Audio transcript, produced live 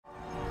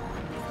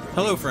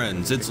Hello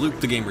friends, it's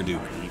Luke the Gamer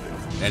Duke,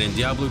 and in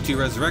Diablo 2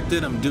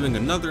 Resurrected I'm doing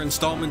another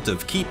installment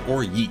of Keep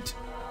or Yeet,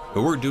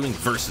 but we're doing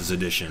Versus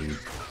Edition.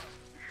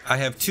 I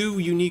have two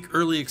unique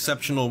early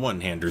exceptional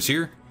one-handers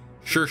here,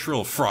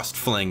 Shirshrill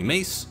Frostfang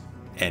Mace,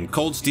 and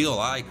Cold Steel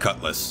Eye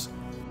Cutlass.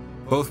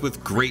 Both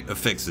with great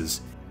affixes,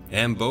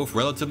 and both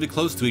relatively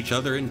close to each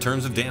other in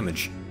terms of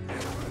damage.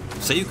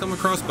 Say you come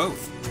across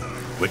both.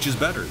 Which is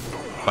better?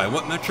 By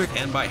what metric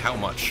and by how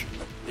much?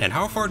 And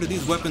how far do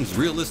these weapons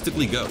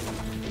realistically go?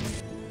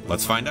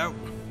 Let's find out.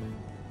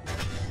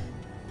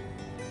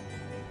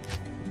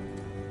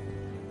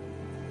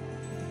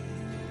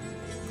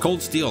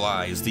 Cold Steel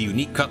Eye is the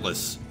unique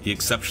cutlass, the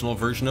exceptional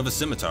version of a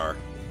scimitar,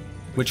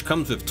 which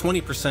comes with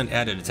 20%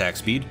 added attack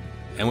speed,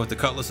 and with the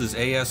cutlass's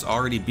AS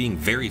already being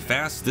very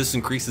fast, this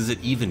increases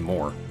it even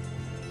more.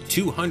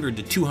 200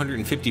 to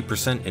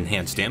 250%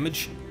 enhanced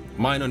damage,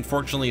 mine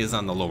unfortunately is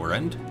on the lower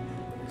end,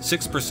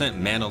 6%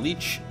 mana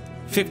leech,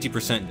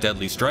 50%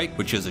 deadly strike,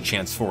 which is a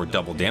chance for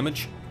double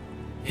damage,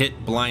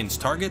 hit blinds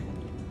target,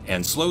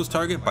 and slows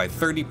target by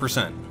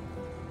 30%.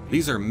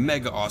 These are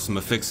mega awesome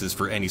affixes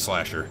for any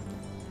slasher.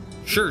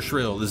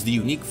 Shirshrill is the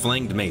unique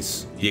flanged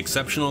mace, the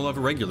exceptional of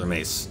a regular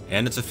mace,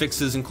 and its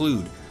affixes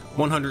include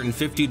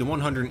 150 to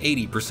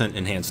 180%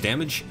 enhanced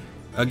damage,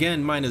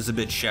 again mine is a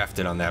bit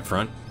shafted on that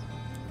front,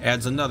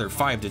 adds another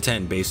 5 to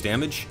 10 base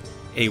damage,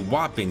 a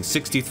whopping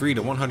 63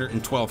 to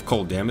 112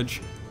 cold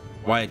damage,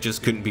 why it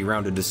just couldn't be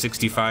rounded to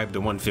 65 to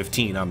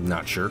 115 I'm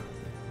not sure.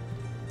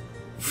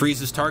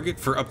 Freezes target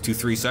for up to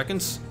 3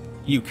 seconds,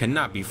 you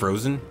cannot be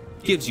frozen,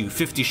 gives you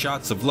 50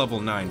 shots of level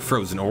 9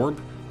 frozen orb,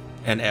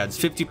 and adds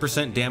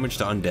 50% damage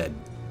to undead.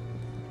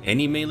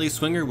 Any melee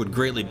swinger would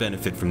greatly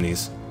benefit from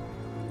these.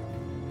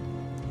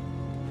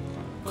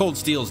 Cold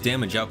Steel's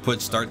damage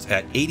output starts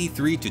at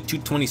 83 to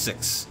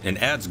 226 and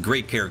adds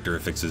great character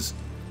affixes,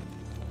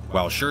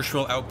 while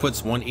Shirshrill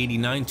outputs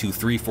 189 to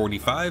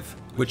 345,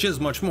 which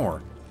is much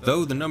more,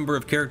 though the number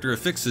of character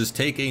affixes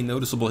take a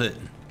noticeable hit.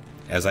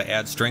 As I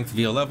add strength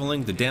via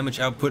leveling, the damage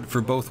output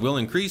for both will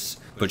increase,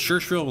 but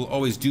Shirshrill will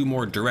always do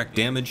more direct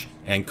damage,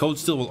 and Cold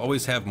Steel will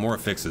always have more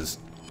affixes.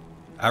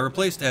 I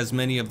replaced as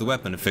many of the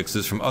weapon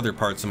affixes from other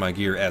parts of my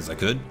gear as I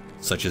could,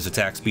 such as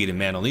attack speed and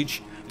mana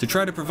leech, to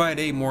try to provide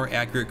a more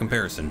accurate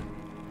comparison,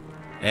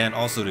 and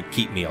also to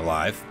keep me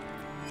alive.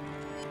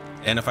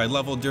 And if I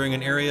level during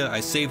an area,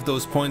 I save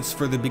those points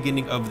for the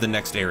beginning of the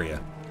next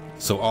area,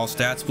 so all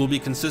stats will be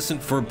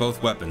consistent for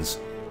both weapons.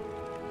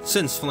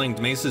 Since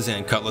flanged maces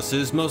and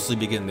cutlasses mostly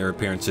begin their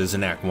appearances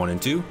in Act 1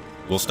 and 2,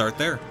 we'll start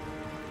there.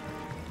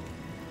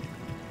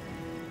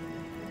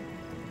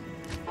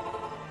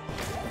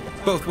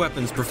 Both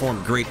weapons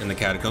perform great in the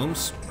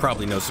catacombs,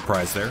 probably no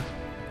surprise there.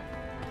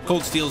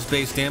 Cold Steel's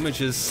base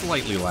damage is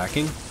slightly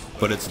lacking,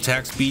 but its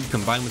attack speed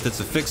combined with its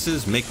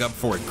affixes make up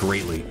for it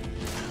greatly.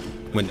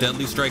 When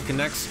Deadly Strike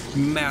connects,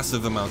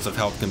 massive amounts of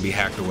health can be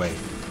hacked away,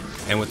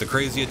 and with the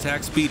crazy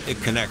attack speed,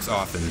 it connects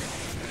often.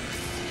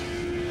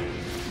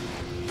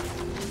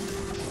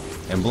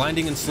 And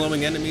blinding and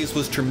slowing enemies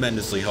was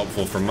tremendously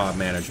helpful for mob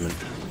management.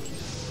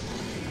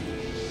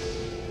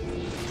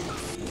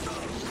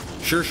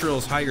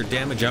 Shirshrill's higher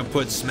damage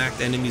output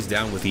smacked enemies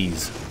down with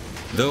ease,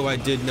 though I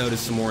did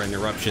notice some more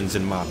interruptions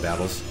in mob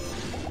battles.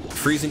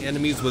 Freezing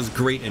enemies was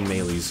great in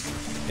melees,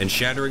 and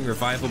shattering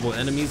revivable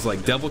enemies like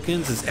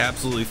Devilkins is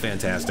absolutely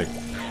fantastic.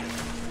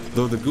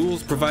 Though the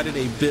ghouls provided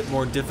a bit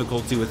more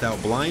difficulty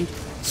without blind,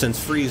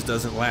 since freeze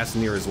doesn't last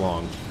near as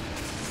long.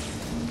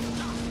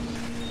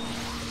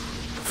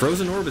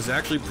 Frozen Orb is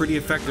actually pretty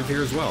effective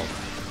here as well.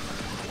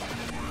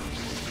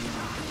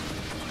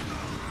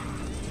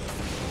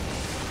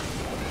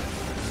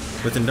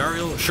 With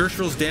Indariel,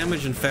 Shirshrill's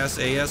damage and fast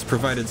AS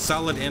provided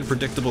solid and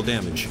predictable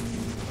damage.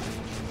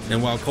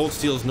 And while Cold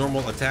Steel's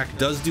normal attack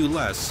does do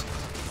less,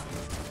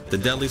 the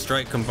Deadly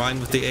Strike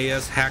combined with the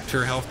AS hacked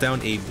her health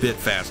down a bit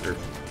faster.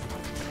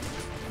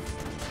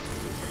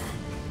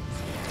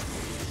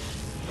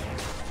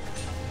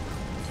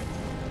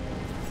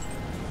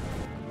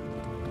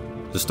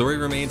 The story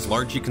remains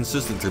largely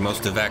consistent through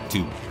most of Act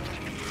 2.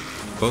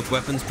 Both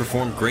weapons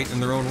perform great in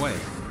their own way.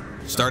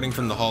 Starting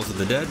from the Halls of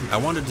the Dead, I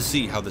wanted to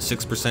see how the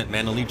 6%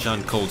 mana leech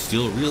on Cold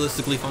Steel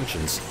realistically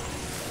functions.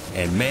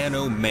 And man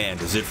oh man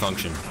does it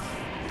function.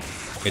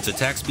 Its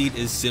attack speed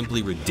is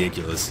simply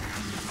ridiculous.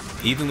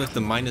 Even with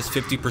the minus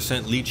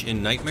 50% leech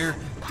in Nightmare,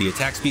 the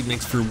attack speed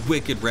makes for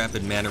wicked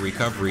rapid mana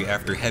recovery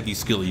after heavy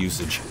skill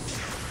usage.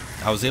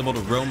 I was able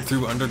to roam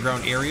through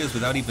underground areas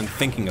without even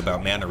thinking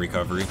about mana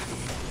recovery.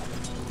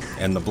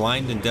 And the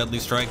Blind and Deadly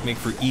Strike make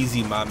for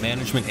easy mob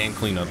management and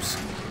cleanups.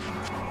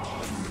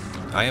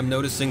 I am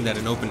noticing that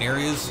in open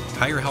areas,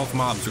 higher health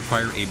mobs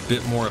require a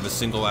bit more of a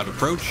single-out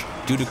approach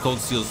due to Cold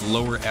Steel's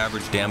lower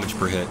average damage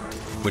per hit,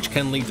 which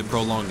can lead to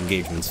prolonged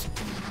engagements.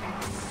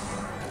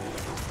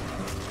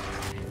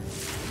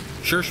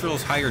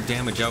 Shirshrill's higher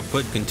damage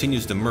output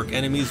continues to murk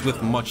enemies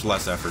with much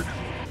less effort.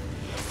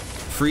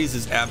 Freeze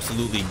is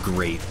absolutely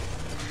great.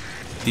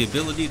 The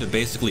ability to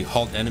basically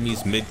halt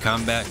enemies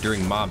mid-combat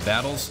during mob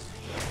battles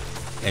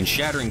and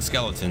shattering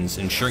skeletons,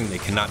 ensuring they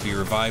cannot be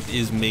revived,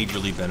 is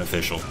majorly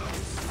beneficial.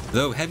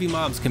 though heavy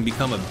mobs can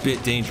become a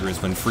bit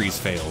dangerous when freeze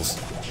fails.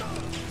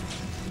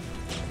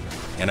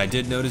 And I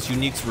did notice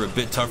uniques were a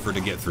bit tougher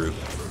to get through.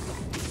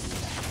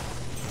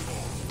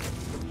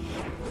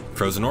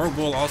 Frozen Orb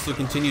will also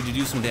continue to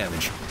do some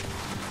damage.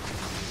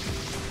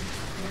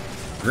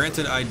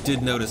 Granted, I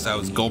did notice I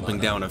was gulping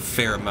down a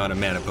fair amount of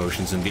mana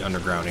potions in the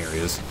underground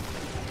areas.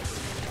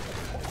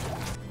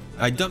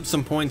 I dumped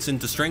some points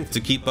into strength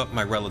to keep up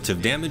my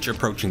relative damage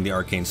approaching the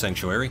Arcane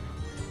Sanctuary,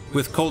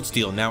 with Cold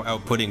Steel now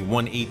outputting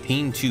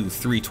 118 to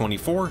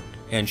 324,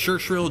 and Sure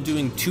Shrill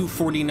doing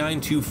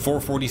 249 to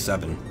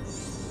 447.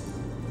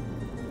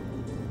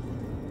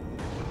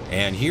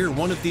 And here,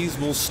 one of these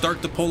will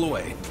start to pull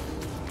away.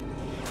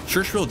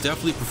 Sure Shrill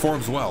definitely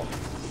performs well.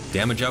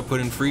 Damage output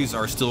and freeze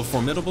are still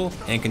formidable,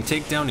 and can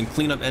take down and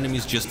clean up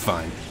enemies just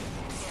fine.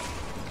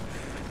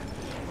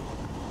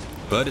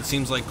 But it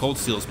seems like Cold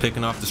Steel is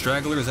picking off the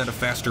stragglers at a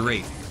faster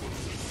rate.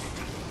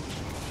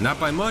 Not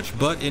by much,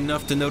 but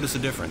enough to notice a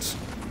difference.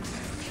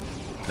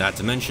 Not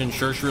to mention,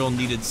 Sure Shrill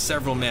needed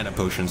several mana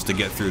potions to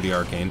get through the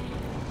Arcane,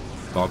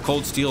 while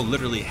Cold Steel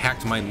literally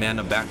hacked my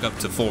mana back up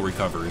to full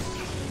recovery.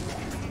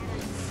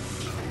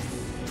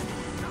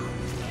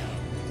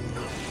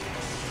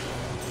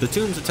 The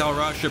Tombs of Tal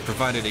Rasha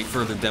provided a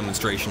further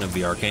demonstration of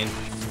the Arcane.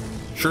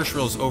 Sure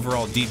Shrill's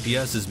overall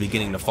DPS is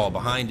beginning to fall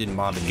behind in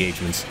mob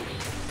engagements.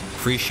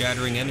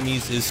 Freeze-shattering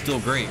enemies is still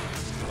great,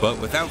 but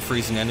without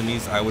freezing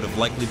enemies I would have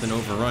likely been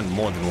overrun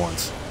more than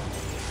once.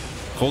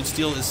 Cold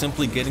Steel is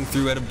simply getting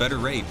through at a better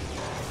rate.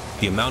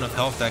 The amount of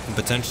health that can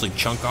potentially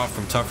chunk off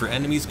from tougher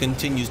enemies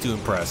continues to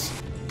impress.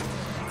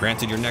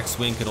 Granted, your next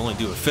swing could only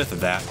do a fifth of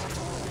that,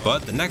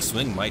 but the next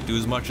swing might do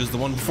as much as the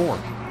one before,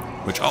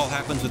 which all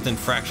happens within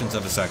fractions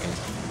of a second.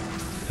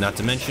 Not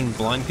to mention,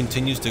 Blind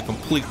continues to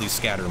completely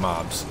scatter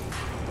mobs.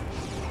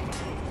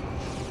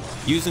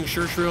 Using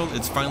Sure Shrill,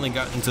 it's finally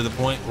gotten to the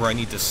point where I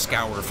need to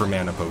scour for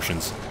mana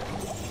potions.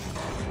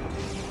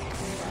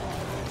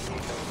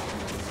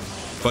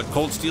 But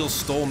Cold Steel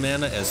stole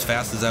mana as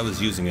fast as I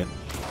was using it.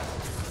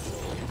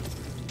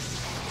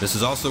 This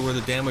is also where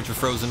the damage of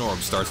Frozen Orb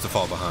starts to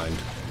fall behind.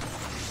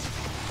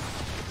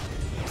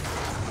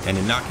 And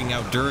in knocking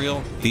out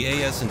Duriel, the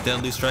AS and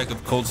Deadly Strike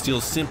of Cold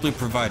Steel simply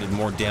provided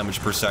more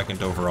damage per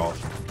second overall.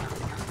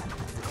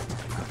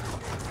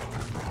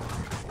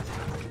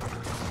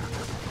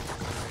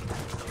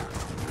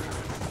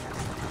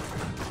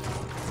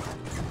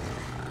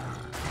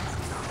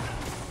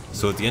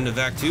 So at the end of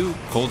Act 2,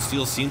 Cold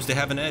Steel seems to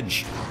have an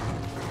edge.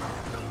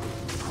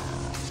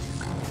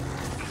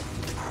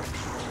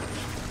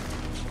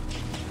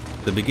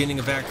 The beginning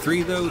of Act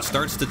 3, though,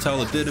 starts to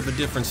tell a bit of a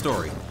different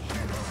story.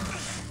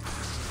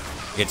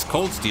 It's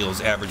Cold Steel's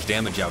average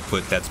damage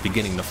output that's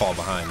beginning to fall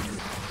behind.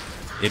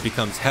 It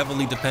becomes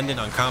heavily dependent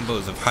on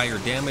combos of higher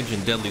damage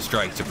and Deadly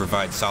Strike to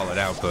provide solid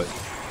output,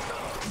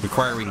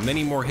 requiring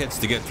many more hits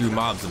to get through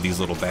mobs of these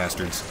little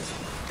bastards.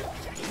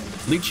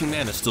 Leeching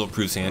mana still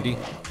proves handy,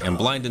 and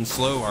Blind and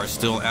Slow are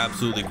still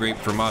absolutely great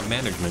for mob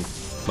management,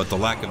 but the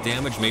lack of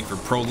damage made for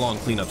prolonged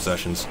cleanup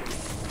sessions.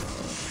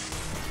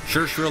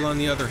 Sure Shrill, on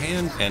the other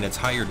hand, and its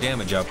higher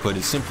damage output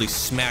is simply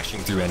smashing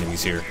through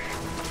enemies here,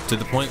 to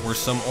the point where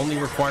some only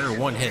require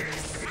one hit.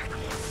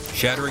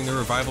 Shattering the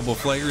revivable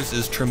flayers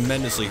is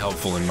tremendously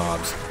helpful in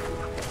mobs.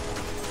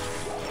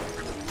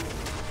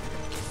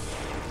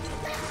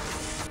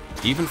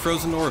 Even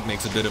Frozen Orb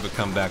makes a bit of a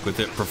comeback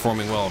with it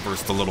performing well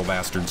versus the little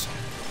bastards.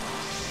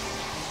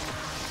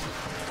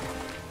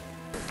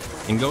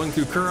 In going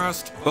through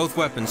Kurast, both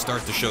weapons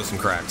start to show some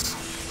cracks.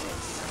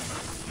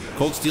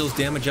 Cold Steel's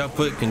damage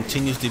output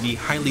continues to be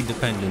highly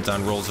dependent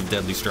on rolls of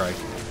Deadly Strike.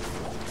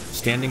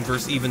 Standing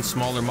versus even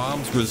smaller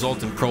mobs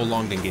result in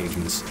prolonged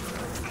engagements.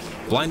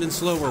 Blind and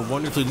Slow are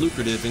wonderfully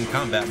lucrative in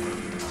combat,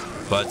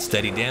 but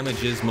steady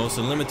damage is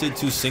mostly limited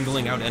to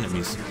singling out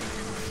enemies.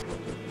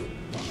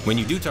 When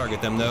you do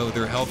target them though,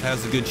 their health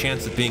has a good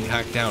chance of being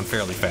hacked down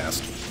fairly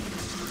fast.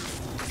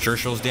 Sure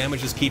Shrill's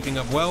damage is keeping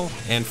up well,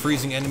 and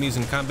freezing enemies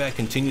in combat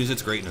continues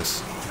its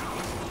greatness.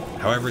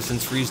 However,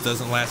 since freeze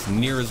doesn't last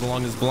near as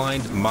long as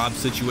blind, mob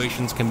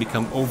situations can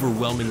become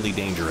overwhelmingly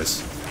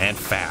dangerous, and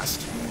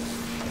fast.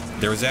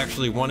 There was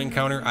actually one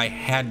encounter I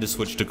had to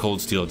switch to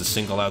Cold Steel to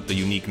single out the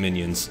unique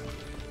minions.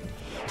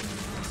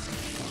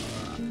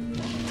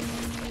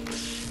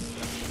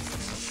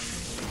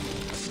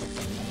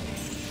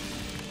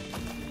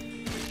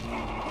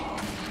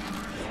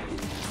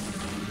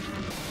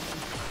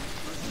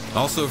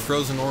 Also,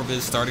 Frozen Orb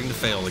is starting to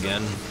fail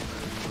again.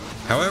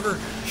 However,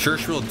 Sure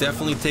Shrill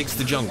definitely takes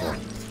the jungle,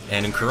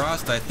 and in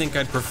Kurast I think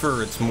I'd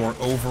prefer its more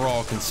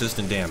overall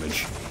consistent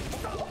damage.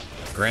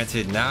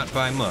 Granted, not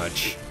by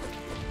much.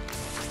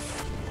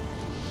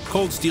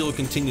 Cold Steel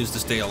continues to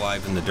stay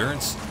alive in the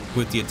Durance,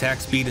 with the attack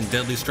speed and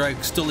Deadly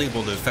Strike still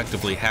able to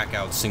effectively hack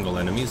out single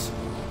enemies,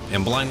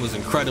 and Blind was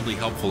incredibly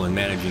helpful in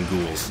managing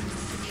ghouls.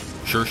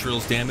 Sure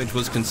Shrill's damage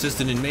was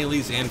consistent in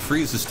melees, and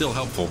freeze is still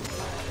helpful,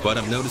 but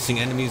I'm noticing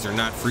enemies are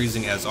not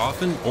freezing as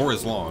often or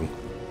as long.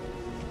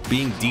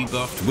 Being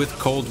debuffed with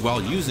cold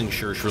while using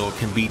Sure Shrill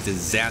can be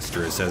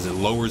disastrous as it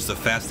lowers the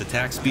fast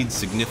attack speed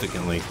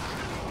significantly.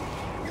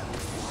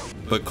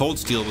 but Cold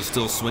Steel was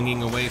still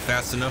swinging away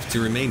fast enough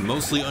to remain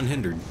mostly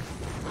unhindered.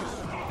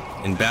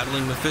 In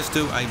battling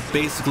Mephisto, I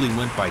basically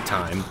went by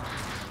time.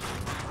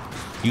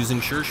 Using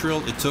Sure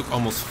Shrill, it took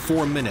almost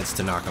 4 minutes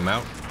to knock him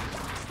out,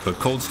 but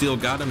Cold Steel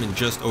got him in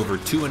just over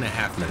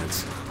 2.5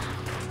 minutes.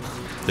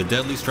 The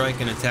Deadly Strike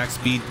and attack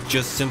speed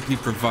just simply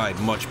provide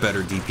much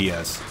better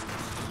DPS.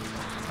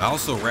 I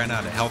also ran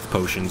out of health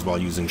potions while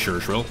using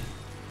Sure Shrill,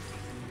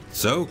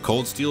 so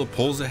Cold Steel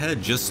pulls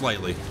ahead just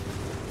slightly.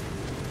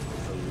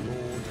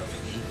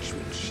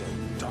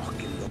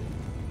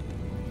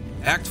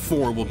 Act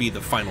 4 will be the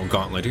final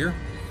gauntlet here.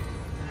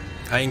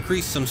 I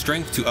increased some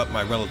strength to up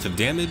my relative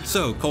damage,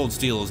 so Cold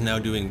Steel is now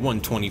doing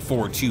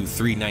 124 to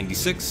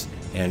 396,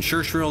 and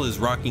Sure Shrill is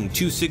rocking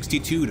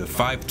 262 to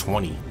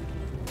 520.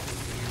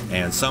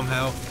 And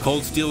somehow,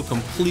 Cold Steel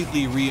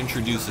completely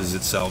reintroduces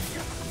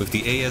itself, with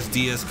the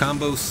ASDS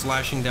combo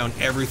slashing down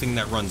everything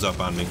that runs up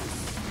on me.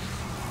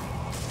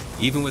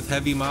 Even with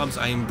heavy mobs,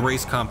 I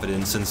embrace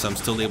confidence since I'm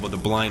still able to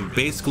blind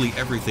basically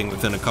everything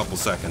within a couple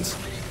seconds,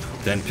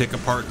 then pick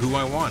apart who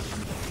I want.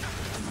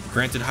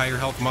 Granted, higher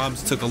health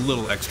mobs took a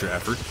little extra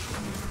effort.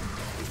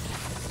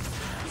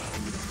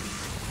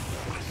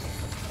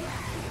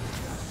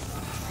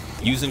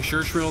 Using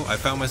Sure Shrill, I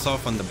found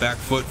myself on the back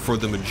foot for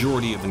the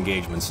majority of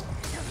engagements.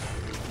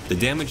 The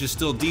damage is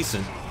still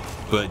decent,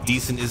 but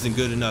decent isn't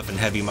good enough in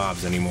heavy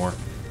mobs anymore.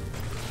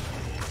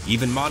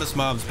 Even modest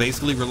mobs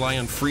basically rely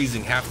on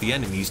freezing half the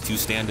enemies to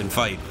stand and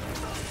fight.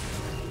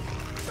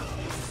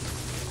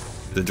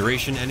 The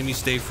duration enemies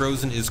stay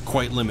frozen is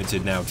quite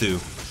limited now too,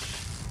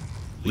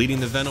 leading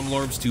the Venom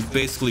Lorbs to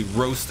basically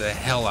roast the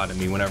hell out of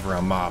me whenever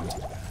I'm mobbed.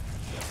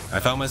 I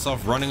found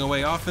myself running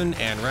away often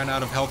and ran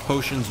out of health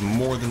potions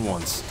more than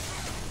once.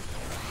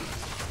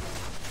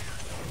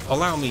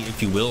 Allow me,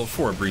 if you will,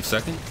 for a brief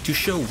second, to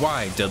show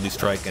why Deadly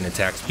Strike and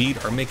attack speed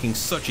are making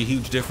such a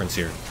huge difference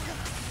here.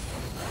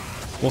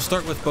 We'll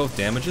start with both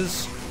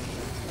damages.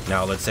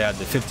 Now let's add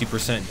the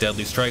 50%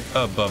 Deadly Strike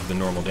above the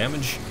normal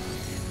damage.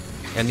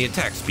 And the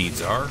attack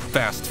speeds are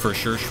fast for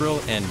Sure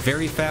Shrill and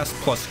very fast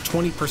plus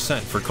 20%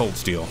 for Cold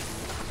Steel.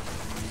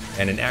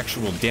 And an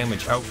actual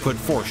damage output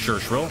for Sure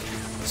Shrill,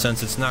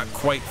 since it's not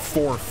quite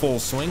 4 full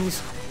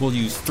swings, we'll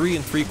use 3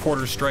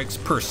 3/4 strikes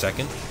per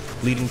second,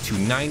 leading to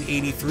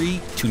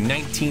 983 to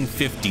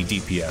 1950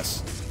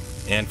 DPS.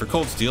 And for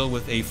Cold Steel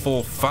with a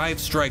full 5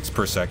 strikes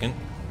per second,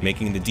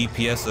 making the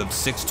DPS of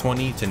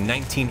 620 to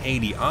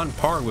 1980 on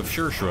par with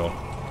Sure Shrill.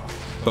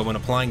 But when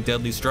applying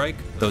Deadly Strike,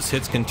 those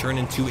hits can turn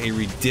into a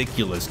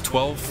ridiculous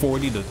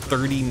 1240 to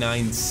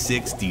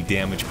 3960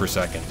 damage per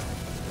second.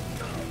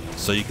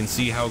 So you can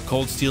see how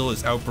Cold Steel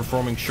is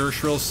outperforming Sure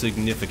Shrill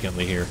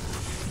significantly here.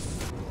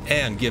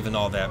 And given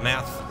all that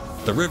math,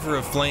 the River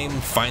of Flame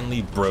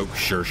finally broke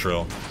Sure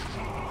Shrill.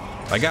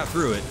 I got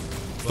through it,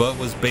 but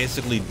was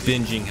basically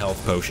binging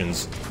health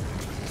potions.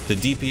 The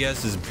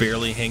DPS is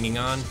barely hanging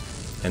on,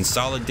 and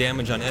solid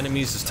damage on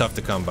enemies is tough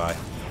to come by.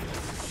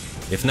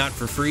 If not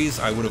for freeze,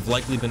 I would have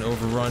likely been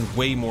overrun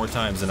way more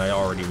times than I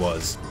already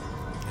was.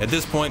 At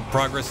this point,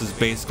 progress is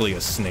basically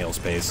a snail's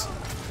pace.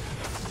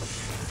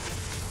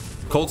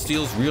 Cold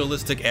Steel's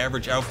realistic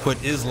average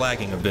output is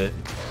lagging a bit,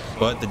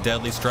 but the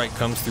Deadly Strike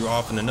comes through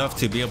often enough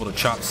to be able to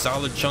chop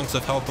solid chunks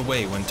of health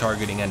away when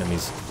targeting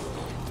enemies.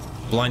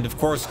 Blind of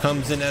course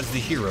comes in as the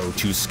hero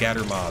to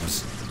scatter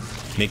mobs,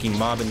 making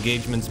mob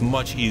engagements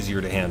much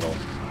easier to handle,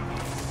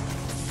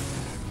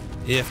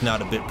 if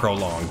not a bit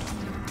prolonged.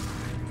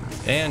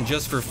 And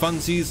just for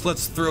funsies,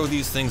 let's throw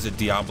these things at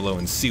Diablo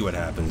and see what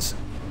happens.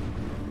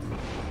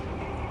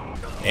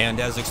 And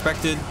as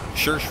expected,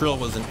 Sure Shrill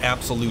was an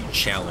absolute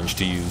challenge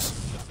to use.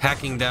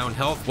 Hacking down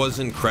health was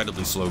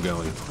incredibly slow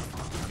going,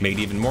 made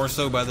even more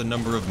so by the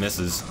number of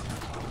misses.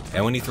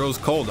 And when he throws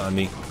cold on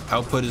me,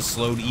 output is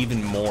slowed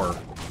even more.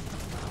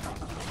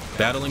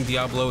 Battling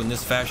Diablo in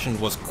this fashion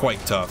was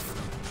quite tough.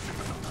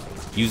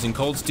 Using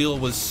Cold Steel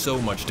was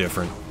so much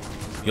different.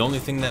 The only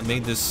thing that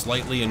made this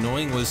slightly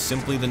annoying was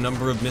simply the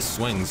number of missed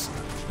swings.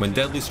 When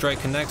Deadly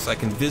Strike connects, I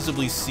can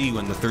visibly see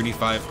when the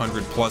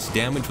 3500 plus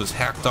damage was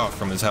hacked off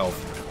from his health.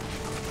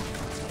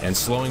 And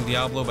slowing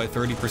Diablo by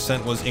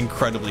 30% was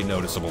incredibly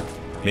noticeable,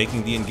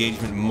 making the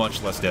engagement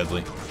much less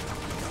deadly.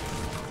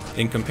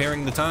 In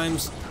comparing the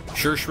times,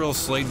 Sure Shrill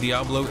slayed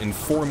Diablo in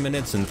 4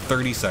 minutes and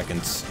 30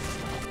 seconds,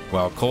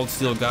 while Cold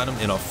Steel got him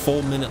in a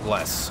full minute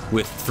less,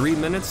 with 3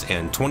 minutes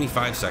and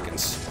 25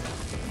 seconds.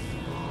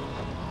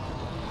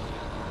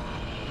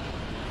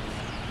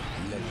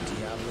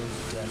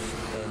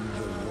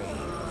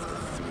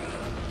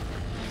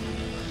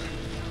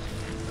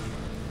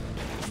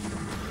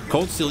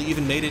 Cold Steel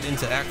even made it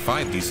into Act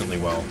 5 decently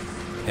well,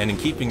 and in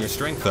keeping your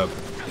strength up,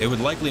 it would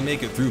likely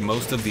make it through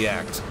most of the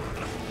act.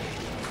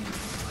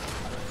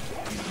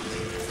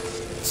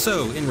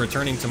 So, in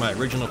returning to my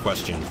original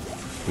question,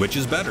 which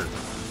is better,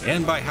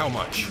 and by how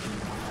much?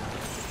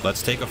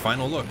 Let's take a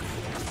final look.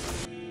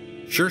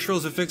 Sure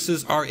Shrill's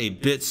affixes are a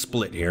bit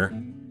split here.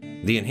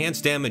 The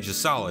enhanced damage is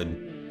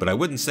solid, but I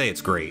wouldn't say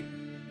it's great.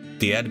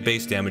 The added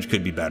base damage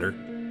could be better.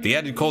 The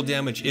added cold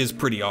damage is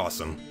pretty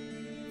awesome.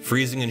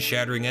 Freezing and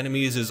shattering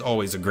enemies is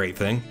always a great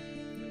thing.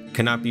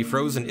 Cannot be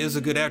frozen is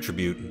a good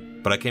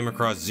attribute, but I came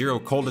across 0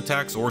 cold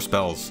attacks or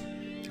spells.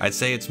 I'd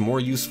say it's more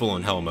useful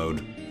in hell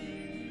mode.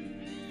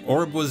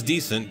 Orb was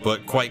decent,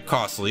 but quite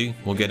costly.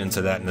 We'll get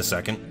into that in a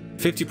second.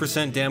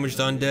 50% damage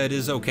to undead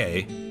is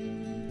okay.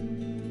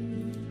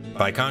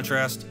 By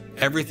contrast,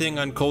 everything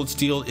on Cold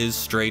Steel is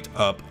straight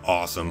up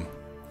awesome.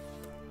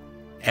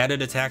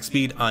 Added attack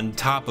speed on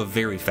top of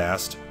very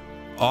fast.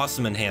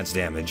 Awesome enhanced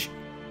damage.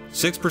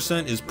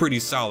 6% is pretty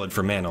solid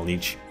for Mana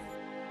Leech.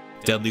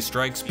 Deadly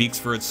Strike speaks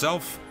for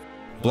itself.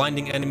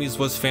 Blinding enemies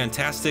was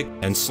fantastic,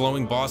 and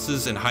slowing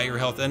bosses and higher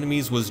health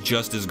enemies was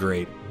just as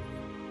great.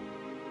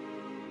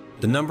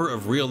 The number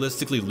of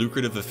realistically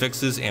lucrative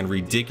affixes and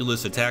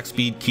ridiculous attack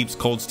speed keeps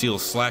Cold Steel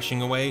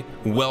slashing away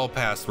well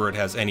past where it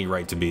has any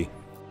right to be.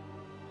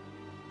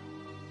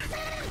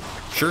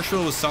 Sure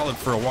was solid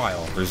for a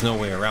while, there's no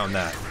way around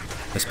that,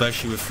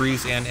 especially with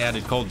freeze and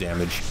added cold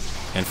damage,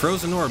 and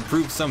Frozen Orb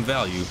proved some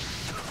value,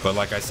 but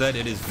like I said,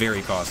 it is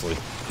very costly.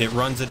 It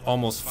runs at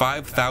almost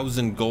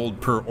 5,000 gold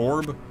per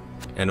orb,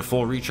 and a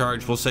full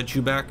recharge will set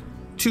you back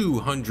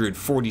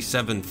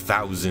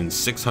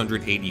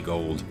 247,680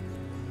 gold,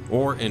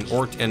 or an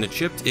Ort and a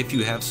Chipped if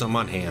you have some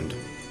on hand.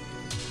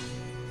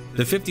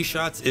 The 50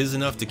 shots is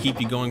enough to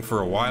keep you going for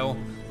a while,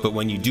 but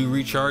when you do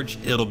recharge,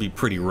 it'll be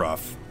pretty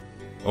rough.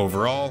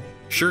 Overall,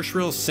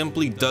 Shrill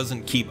simply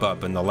doesn't keep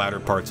up in the latter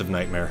parts of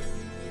Nightmare.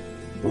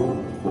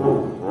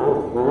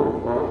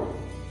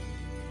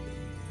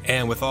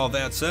 And with all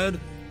that said,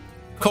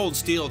 Cold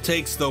Steel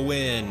takes the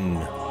win!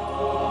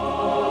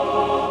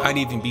 I'd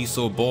even be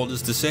so bold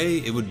as to say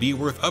it would be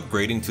worth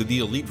upgrading to the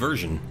Elite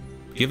version,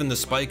 given the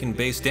spike in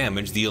base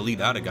damage the Elite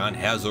Adagon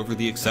has over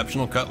the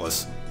Exceptional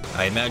Cutlass.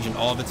 I imagine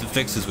all of its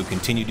affixes would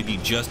continue to be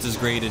just as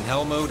great in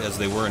Hell mode as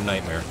they were in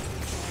Nightmare.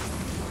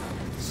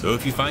 So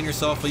if you find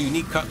yourself a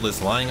unique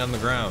Cutlass lying on the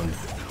ground,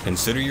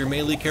 consider your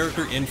melee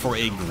character in for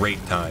a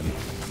great time.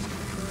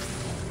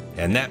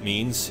 And that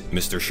means,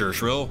 Mr.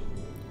 Shrill,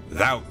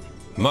 thou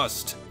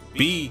must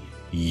be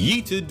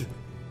yeeted.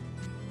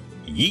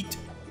 Yeet.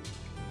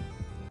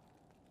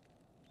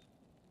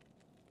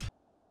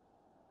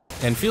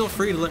 And feel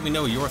free to let me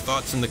know your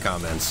thoughts in the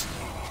comments.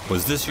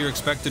 Was this your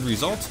expected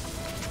result?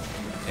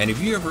 And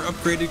have you ever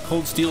upgraded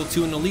Cold Steel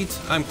to an Elite?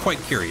 I'm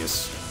quite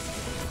curious.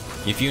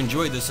 If you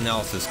enjoyed this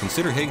analysis,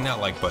 consider hitting that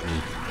like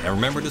button, and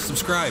remember to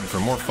subscribe for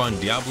more fun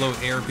Diablo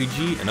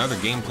ARPG and other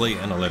gameplay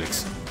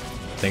analytics.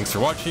 Thanks for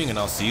watching, and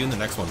I'll see you in the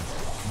next one.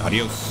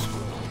 Adios.